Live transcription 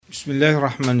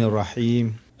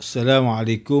Bismillahirrahmanirrahim.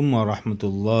 Assalamualaikum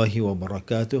warahmatullahi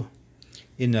wabarakatuh.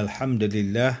 Innal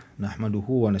hamdalillah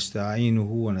nahmaduhu wa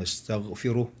nasta'inuhu wa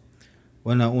nastaghfiruh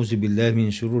wa na'udzu billahi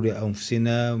min shururi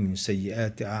anfusina wa min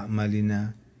sayyiati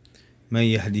a'malina. Man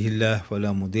yahdihillahu fala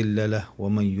mudilla lahu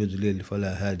wa man yudlil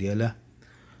fala hadiya lahu.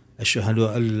 Asyhadu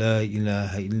an la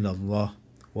ilaha illallah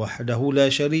wahdahu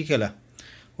la syarika lahu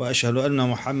wa asyhadu anna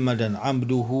Muhammadan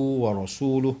 'abduhu wa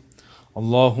rasuluh.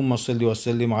 Allahumma salli wa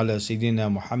sallim ala sayyidina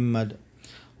Muhammad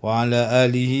wa ala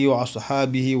alihi wa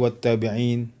ashabihi wa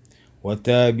tabi'in wa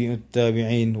tabi'ut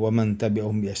tabi'in wa man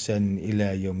tabi'ahum bi ihsan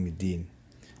ila yaumiddin.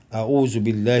 A'udzu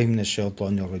billahi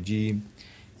minasyaitonir rajim.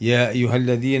 Ya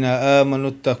ayyuhalladzina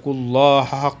amanu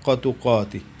taqullaha haqqa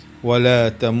tuqatih wa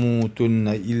la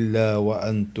tamutunna illa wa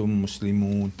antum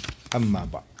muslimun. Amma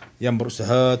ba'd. Yang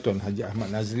berusaha Tuan Haji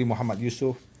Ahmad Nazri Muhammad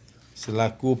Yusof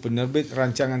selaku penerbit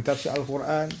rancangan tafsir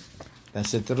Al-Quran dan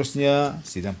seterusnya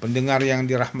sidang pendengar yang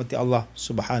dirahmati Allah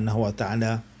Subhanahu wa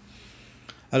taala.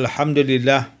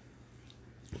 Alhamdulillah,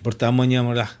 pertamanya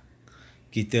adalah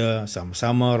kita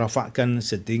sama-sama rafakkan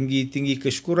setinggi-tinggi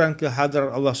kesyukuran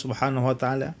kehadrat Allah Subhanahu wa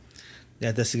taala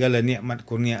di atas segala nikmat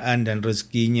kurniaan dan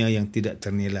rezekinya yang tidak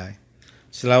ternilai.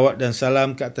 Selawat dan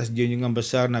salam ke atas junjungan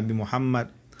besar Nabi Muhammad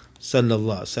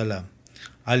sallallahu alaihi wasallam,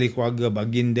 ahli keluarga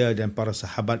baginda dan para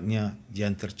sahabatnya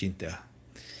yang tercinta.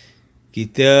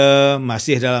 Kita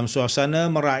masih dalam suasana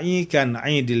meraihkan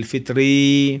Aidil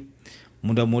Fitri.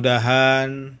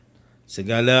 Mudah-mudahan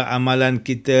segala amalan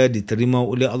kita diterima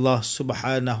oleh Allah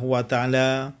Subhanahu wa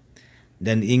taala,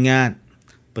 dan ingat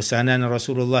pesanan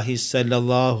Rasulullah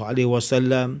sallallahu alaihi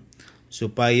wasallam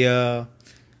supaya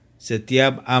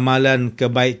setiap amalan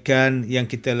kebaikan yang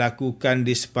kita lakukan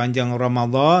di sepanjang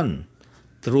Ramadan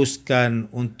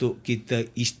teruskan untuk kita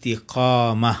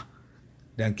istiqamah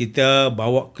dan kita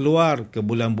bawa keluar ke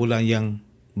bulan-bulan yang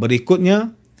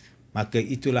berikutnya, maka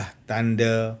itulah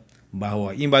tanda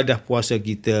bahawa ibadah puasa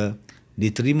kita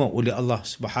diterima oleh Allah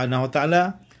Subhanahu wa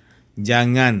taala.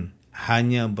 Jangan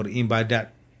hanya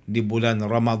beribadat di bulan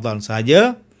Ramadan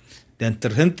sahaja dan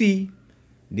terhenti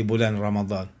di bulan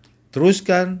Ramadan.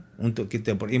 Teruskan untuk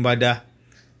kita beribadah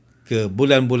ke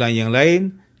bulan-bulan yang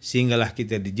lain sehinggalah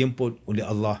kita dijemput oleh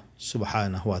Allah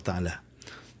Subhanahu wa taala.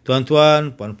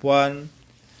 Tuan-tuan, puan-puan,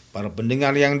 para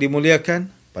pendengar yang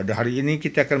dimuliakan, pada hari ini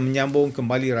kita akan menyambung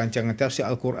kembali rancangan tafsir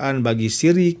Al-Quran bagi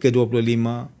siri ke-25.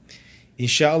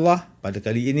 InsyaAllah pada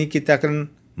kali ini kita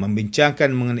akan membincangkan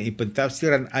mengenai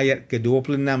pentafsiran ayat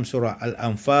ke-26 surah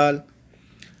Al-Anfal.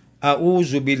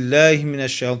 A'udzu billahi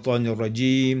minasyaitonir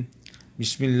rajim.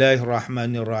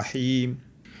 Bismillahirrahmanirrahim.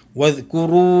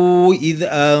 واذكروا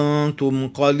إذ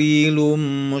أنتم قليل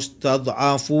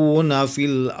مستضعفون في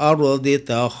الأرض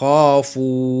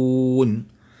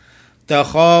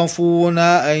تخافون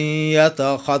أن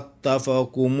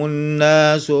يتخطفكم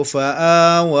الناس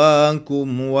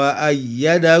فآواكم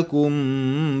وأيدكم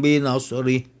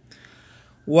بنصره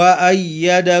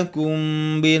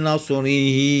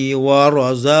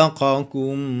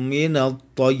ورزقكم من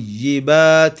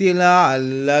الطيبات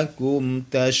لعلكم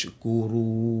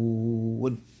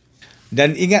تشكرون.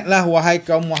 Dan ingatlah wahai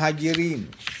kaum muhajirin,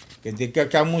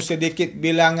 ketika kamu sedikit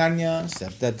bilangannya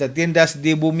serta tertindas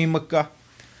di bumi Mekah,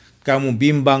 kamu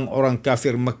bimbang orang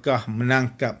kafir Mekah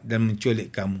menangkap dan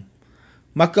menculik kamu.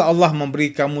 Maka Allah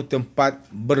memberi kamu tempat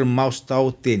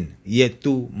bermaustautin,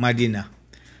 iaitu Madinah,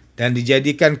 dan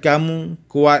dijadikan kamu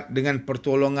kuat dengan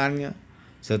pertolongannya,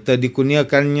 serta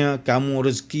dikurniakannya kamu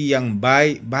rezeki yang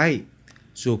baik-baik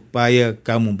supaya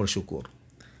kamu bersyukur.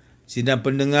 Sidang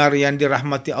pendengar yang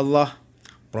dirahmati Allah,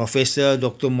 Profesor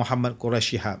Dr. Muhammad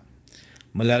Quraisy Shihab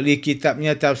melalui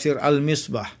kitabnya Tafsir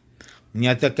Al-Misbah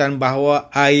menyatakan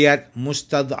bahawa ayat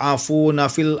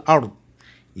mustad'afuna fil ard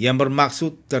yang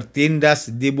bermaksud tertindas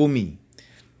di bumi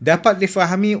dapat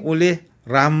difahami oleh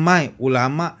ramai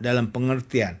ulama dalam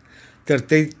pengertian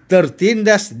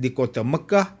tertindas di kota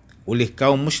Mekah oleh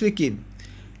kaum musyrikin.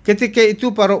 Ketika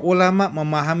itu para ulama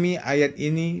memahami ayat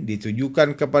ini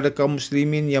ditujukan kepada kaum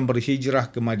muslimin yang berhijrah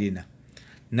ke Madinah.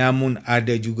 Namun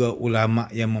ada juga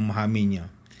ulama yang memahaminya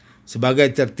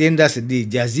sebagai tertindas di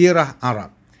Jazirah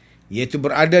Arab, iaitu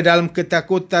berada dalam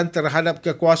ketakutan terhadap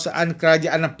kekuasaan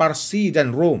kerajaan Parsi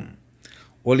dan Rom.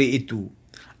 Oleh itu,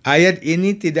 ayat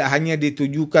ini tidak hanya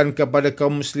ditujukan kepada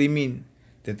kaum muslimin,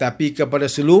 tetapi kepada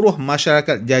seluruh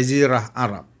masyarakat Jazirah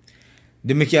Arab.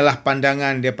 Demikianlah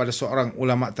pandangan daripada seorang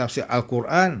ulama tafsir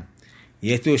Al-Quran,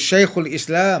 iaitu Syekhul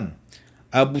Islam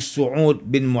Abu Su'ud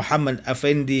bin Muhammad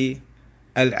Afendi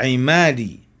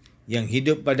Al-Imadi, yang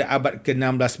hidup pada abad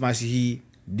ke-16 Masihi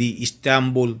di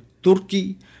Istanbul,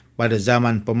 Turki pada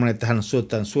zaman pemerintahan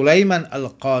Sultan Sulaiman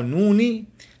Al-Qanuni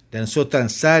dan Sultan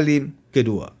Salim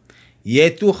kedua.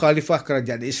 iaitu Khalifah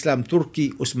Kerajaan Islam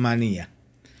Turki Utsmaniyah,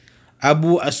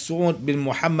 Abu As-Su'ud bin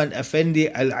Muhammad Effendi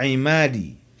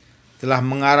Al-Imadi, telah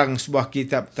mengarang sebuah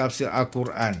kitab tafsir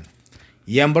Al-Quran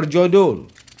yang berjudul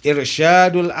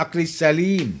Irsyadul Aqli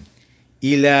Salim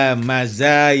ila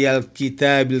Mazayal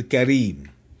Kitabil Karim,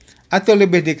 atau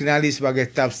lebih dikenali sebagai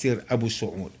Tafsir Abu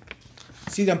Su'ud.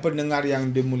 Sidang pendengar yang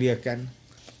dimuliakan,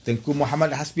 Tengku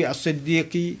Muhammad Hasbi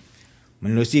As-Siddiqi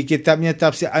menerusi kitabnya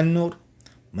Tafsir An-Nur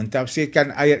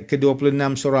mentafsirkan ayat ke-26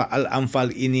 surah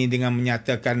Al-Anfal ini dengan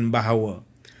menyatakan bahawa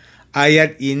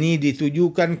ayat ini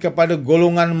ditujukan kepada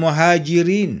golongan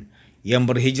muhajirin yang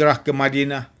berhijrah ke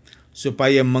Madinah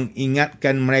supaya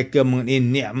mengingatkan mereka mengenai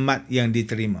nikmat yang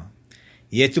diterima,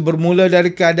 iaitu bermula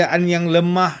dari keadaan yang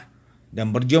lemah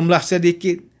dan berjumlah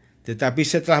sedikit, tetapi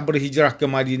setelah berhijrah ke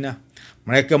Madinah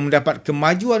mereka mendapat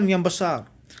kemajuan yang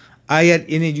besar. Ayat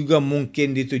ini juga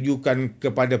mungkin ditujukan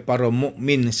kepada para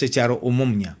mukmin secara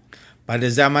umumnya pada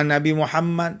zaman Nabi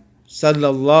Muhammad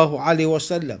sallallahu alaihi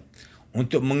wasallam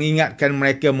untuk mengingatkan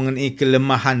mereka mengenai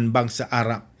kelemahan bangsa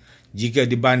Arab jika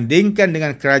dibandingkan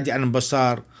dengan kerajaan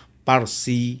besar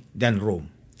Parsi dan Rom.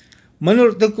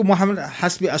 Menurut Tengku Muhammad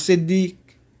Hasbi As-Siddiq,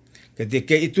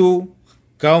 ketika itu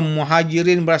kaum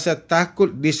muhajirin berasa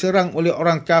takut diserang oleh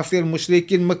orang kafir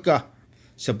musyrikin Mekah,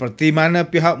 seperti mana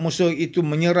pihak musuh itu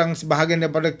menyerang sebahagian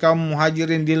daripada kaum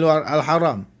muhajirin di luar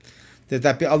Al-Haram.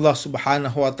 Tetapi Allah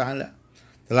Subhanahu wa taala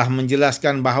telah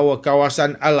menjelaskan bahawa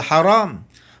kawasan Al-Haram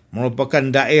merupakan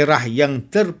daerah yang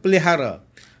terpelihara,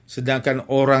 sedangkan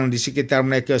orang di sekitar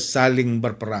mereka saling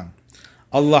berperang.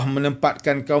 Allah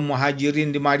menempatkan kaum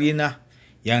muhajirin di Madinah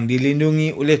yang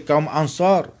dilindungi oleh kaum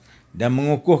Ansar dan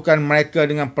mengukuhkan mereka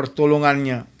dengan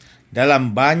pertolongannya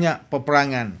dalam banyak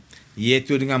peperangan,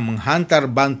 iaitu dengan menghantar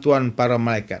bantuan para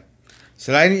malaikat.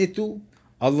 Selain itu,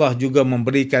 Allah juga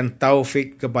memberikan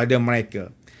taufik kepada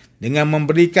mereka dengan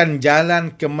memberikan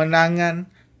jalan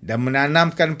kemenangan dan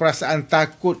menanamkan perasaan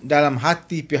takut dalam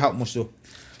hati pihak musuh,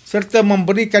 serta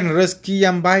memberikan rezeki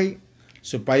yang baik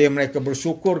supaya mereka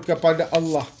bersyukur kepada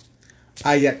Allah.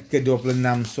 Ayat ke-26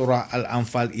 surah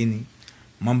Al-Anfal ini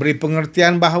memberi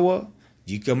pengertian bahawa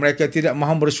jika mereka tidak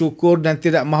mahu bersyukur dan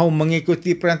tidak mahu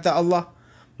mengikuti perintah Allah,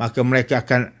 maka mereka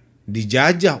akan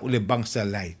dijajah oleh bangsa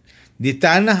lain di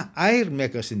tanah air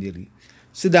mereka sendiri.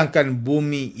 Sedangkan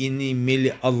bumi ini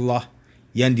milik Allah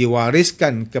yang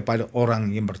diwariskan kepada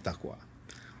orang yang bertakwa.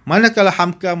 Manakala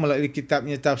Hamka melalui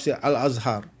kitabnya Tafsir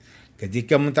Al-Azhar,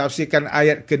 ketika mentafsirkan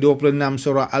ayat ke-26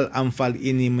 surah Al-Anfal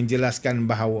ini menjelaskan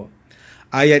bahawa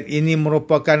ayat ini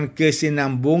merupakan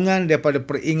kesinambungan daripada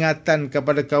peringatan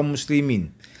kepada kaum muslimin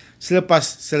selepas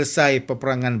selesai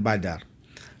peperangan Badar.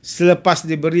 Selepas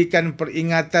diberikan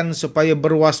peringatan supaya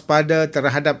berwaspada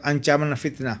terhadap ancaman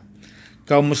fitnah,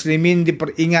 kaum muslimin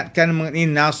diperingatkan mengenai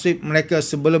nasib mereka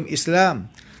sebelum Islam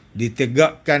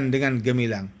ditegakkan dengan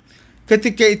gemilang.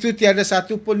 Ketika itu tiada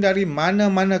satu pun dari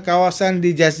mana-mana kawasan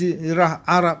di Jazirah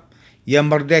Arab yang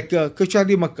merdeka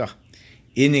kecuali Mekah.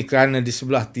 Ini kerana di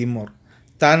sebelah timur,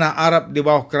 tanah Arab di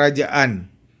bawah kerajaan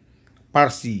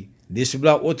Parsi, di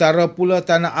sebelah utara pula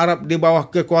tanah Arab di bawah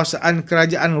kekuasaan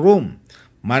kerajaan Rom,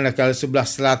 manakala sebelah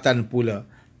selatan pula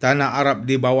tanah Arab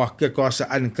di bawah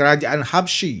kekuasaan kerajaan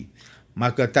Habsyi.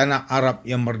 Maka tanah Arab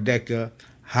yang merdeka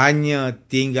hanya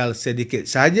tinggal sedikit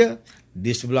saja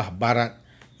di sebelah barat,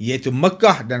 iaitu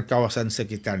Mekah dan kawasan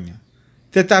sekitarnya.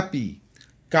 Tetapi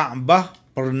Kaabah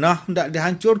pernah hendak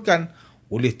dihancurkan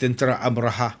oleh tentera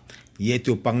Abrahah,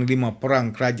 iaitu panglima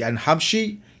perang kerajaan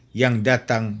Habsyi yang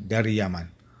datang dari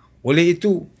Yaman. Oleh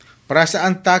itu,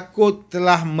 perasaan takut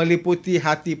telah meliputi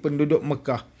hati penduduk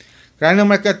Mekah kerana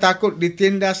mereka takut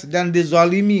ditindas dan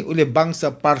dizalimi oleh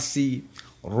bangsa Parsi,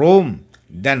 Rom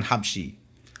dan Habsyi.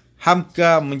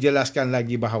 Hamka menjelaskan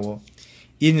lagi bahawa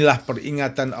inilah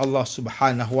peringatan Allah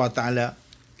Subhanahu wa taala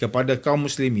kepada kaum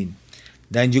muslimin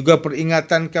dan juga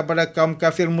peringatan kepada kaum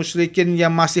kafir musyrikin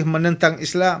yang masih menentang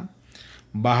Islam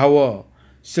bahawa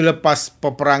selepas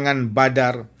peperangan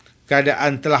Badar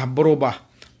keadaan telah berubah.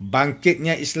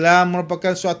 Bangkitnya Islam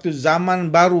merupakan suatu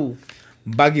zaman baru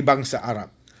bagi bangsa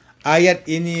Arab. Ayat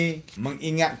ini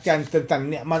mengingatkan tentang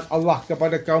nikmat Allah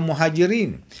kepada kaum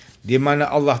muhajirin, di mana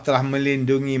Allah telah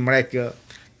melindungi mereka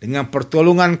dengan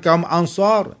pertolongan kaum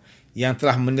Ansar yang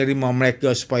telah menerima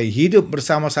mereka supaya hidup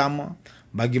bersama-sama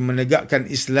bagi menegakkan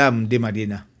Islam di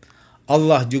Madinah.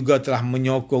 Allah juga telah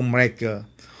menyokong mereka,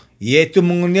 iaitu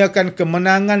mengurniakan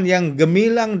kemenangan yang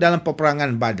gemilang dalam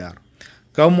peperangan Badar.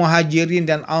 Kaum muhajirin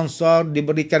dan Ansar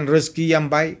diberikan rezeki yang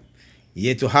baik,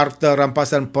 iaitu harta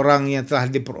rampasan perang yang telah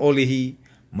diperolehi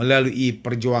melalui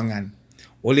perjuangan.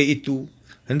 Oleh itu,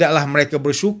 hendaklah mereka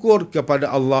bersyukur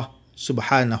kepada Allah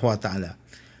Subhanahu wa taala.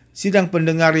 Sidang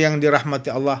pendengar yang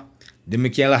dirahmati Allah,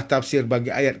 Demikianlah tafsir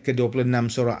bagi ayat ke-26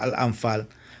 surah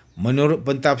Al-Anfal menurut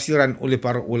pentafsiran oleh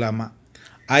para ulama.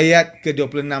 Ayat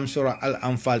ke-26 surah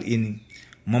Al-Anfal ini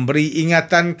memberi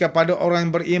ingatan kepada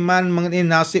orang yang beriman mengenai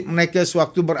nasib mereka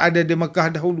sewaktu berada di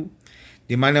Mekah dahulu,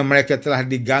 di mana mereka telah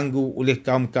diganggu oleh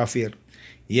kaum kafir.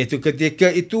 Iaitu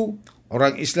ketika itu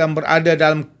orang Islam berada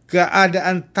dalam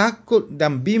keadaan takut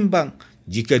dan bimbang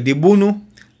jika dibunuh,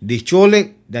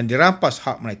 dicolek dan dirampas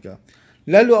hak mereka.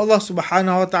 Lalu Allah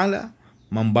Subhanahu Wa Taala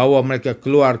membawa mereka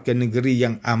keluar ke negeri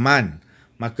yang aman.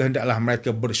 Maka hendaklah mereka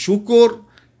bersyukur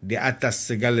di atas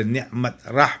segala nikmat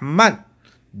rahmat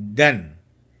dan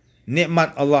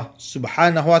nikmat Allah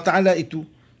Subhanahu Wa Taala itu,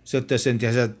 serta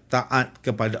sentiasa taat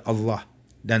kepada Allah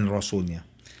dan Rasulnya.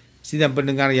 Sidang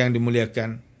pendengar yang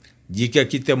dimuliakan, jika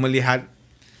kita melihat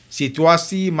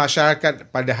situasi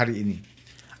masyarakat pada hari ini,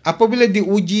 apabila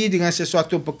diuji dengan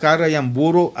sesuatu perkara yang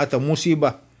buruk atau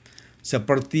musibah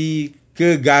seperti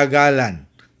kegagalan,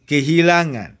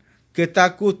 kehilangan,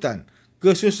 ketakutan,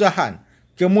 kesusahan,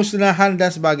 kemusnahan dan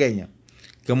sebagainya.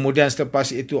 Kemudian selepas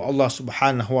itu Allah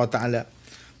Subhanahu Wa Taala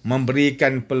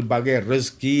memberikan pelbagai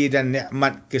rezeki dan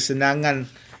nikmat kesenangan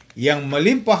yang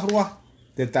melimpah ruah,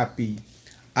 tetapi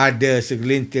ada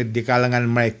segelintir di kalangan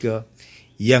mereka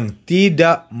yang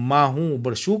tidak mahu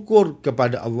bersyukur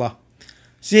kepada Allah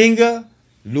sehingga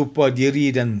lupa diri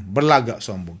dan berlagak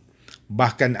sombong.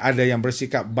 Bahkan ada yang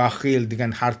bersikap bakhil dengan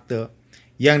harta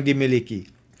yang dimiliki,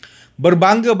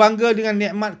 berbangga-bangga dengan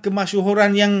nikmat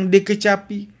kemasyhuran yang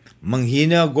dikecapi,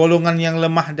 menghina golongan yang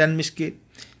lemah dan miskin,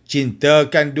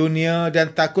 cintakan dunia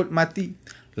dan takut mati,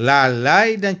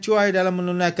 lalai dan cuai dalam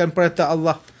menunaikan perintah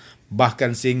Allah,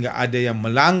 bahkan sehingga ada yang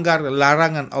melanggar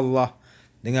larangan Allah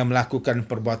dengan melakukan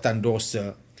perbuatan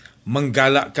dosa,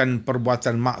 menggalakkan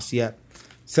perbuatan maksiat,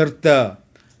 serta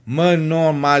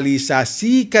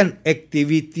menormalisasikan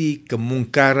aktiviti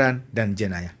kemungkaran dan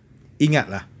jenayah.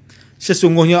 Ingatlah,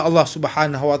 sesungguhnya Allah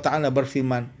Subhanahu Wa Taala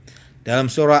berfirman dalam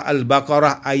surah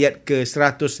Al-Baqarah ayat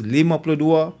ke-152,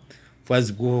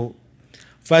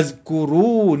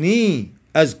 Fazkuruni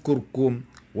azkurkum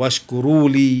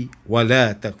washkuruli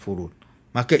wala takfurun.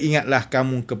 Maka ingatlah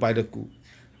kamu kepadaku,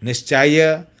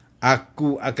 nescaya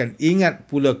aku akan ingat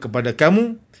pula kepada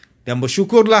kamu, dan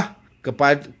bersyukurlah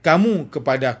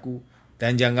kepadaku,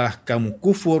 dan janganlah kamu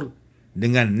kufur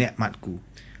dengan nikmatku.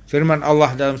 Firman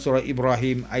Allah dalam surah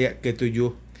Ibrahim ayat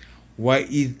ke-7, wa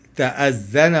idh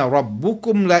ta'azzana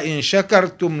rabbukum la in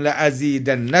syakartum la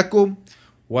azidannakum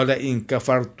wa la in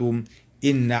kafartum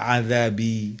inna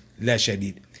azabi la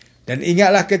syadid. Dan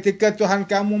ingatlah ketika Tuhan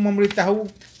kamu memberitahu,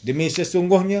 demi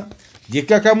sesungguhnya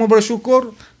jika kamu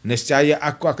bersyukur, nescaya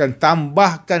aku akan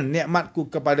tambahkan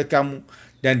nikmatku kepada kamu,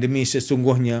 dan demi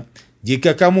sesungguhnya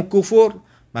jika kamu kufur,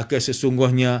 maka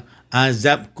sesungguhnya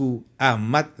azabku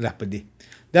amatlah pedih.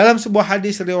 Dalam sebuah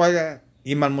hadis riwayat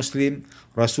Imam Muslim,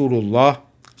 Rasulullah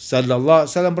sallallahu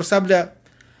alaihi wasallam bersabda,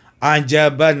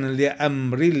 ajaban li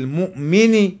amril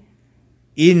mu'mini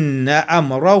inna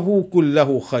amrahu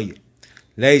kullahu khair,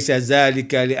 laisa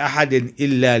zalika li ahadin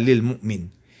illa lil mu'min,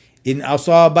 in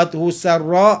asabathu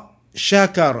sarra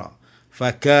syakara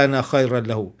fakana khairan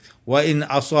lahu, wa in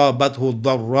asabathu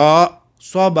dharra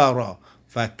sabara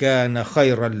fakana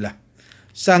khairan lah.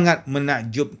 Sangat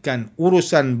menakjubkan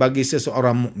urusan bagi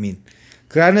seseorang mukmin,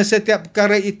 kerana setiap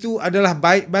perkara itu adalah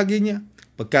baik baginya.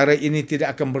 Perkara ini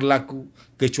tidak akan berlaku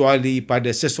kecuali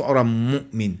pada seseorang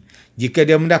mukmin. Jika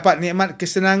dia mendapat nikmat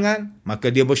kesenangan,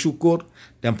 maka dia bersyukur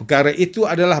dan perkara itu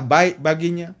adalah baik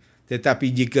baginya.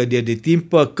 Tetapi jika dia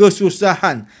ditimpa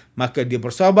kesusahan, maka dia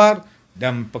bersabar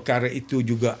dan perkara itu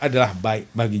juga adalah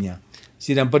baik baginya.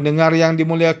 Sidang pendengar yang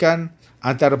dimuliakan,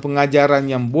 antara pengajaran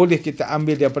yang boleh kita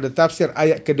ambil daripada tafsir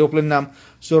ayat ke-26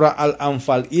 surah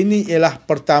Al-Anfal ini ialah,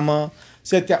 pertama,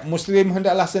 setiap Muslim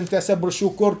hendaklah sentiasa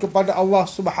bersyukur kepada Allah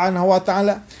Subhanahu Wa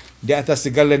Taala di atas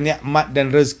segala nikmat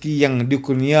dan rezeki yang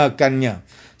dikurniakannya.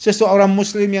 Seseorang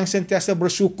Muslim yang sentiasa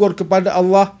bersyukur kepada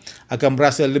Allah akan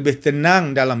berasa lebih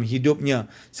tenang dalam hidupnya,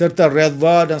 serta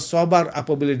redha dan sabar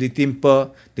apabila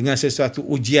ditimpa dengan sesuatu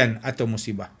ujian atau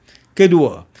musibah.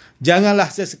 Kedua, janganlah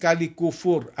sesekali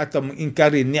kufur atau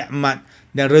mengingkari nikmat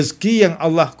dan rezeki yang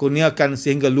Allah kurniakan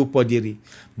sehingga lupa diri,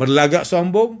 berlagak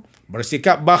sombong,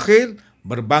 bersikap bakhil,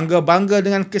 berbangga-bangga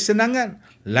dengan kesenangan,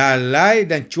 lalai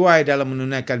dan cuai dalam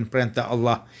menunaikan perintah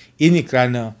Allah. Ini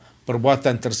kerana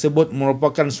perbuatan tersebut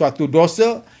merupakan suatu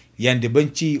dosa yang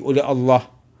dibenci oleh Allah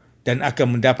dan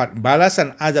akan mendapat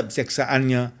balasan azab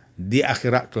seksaannya di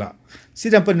akhirat kelak.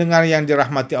 Sidang pendengar yang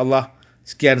dirahmati Allah,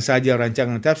 sekian sahaja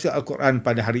rancangan tafsir Al-Quran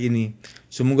pada hari ini.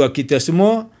 Semoga kita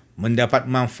semua mendapat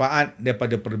manfaat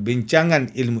daripada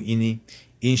perbincangan ilmu ini.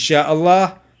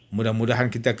 InsyaAllah Mudah-mudahan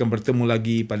kita akan bertemu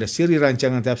lagi pada siri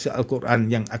rancangan tafsir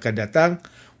Al-Quran yang akan datang.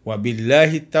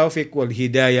 Wabillahi taufiq wal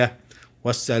hidayah.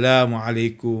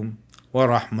 Wassalamualaikum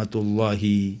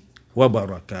warahmatullahi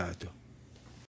wabarakatuh.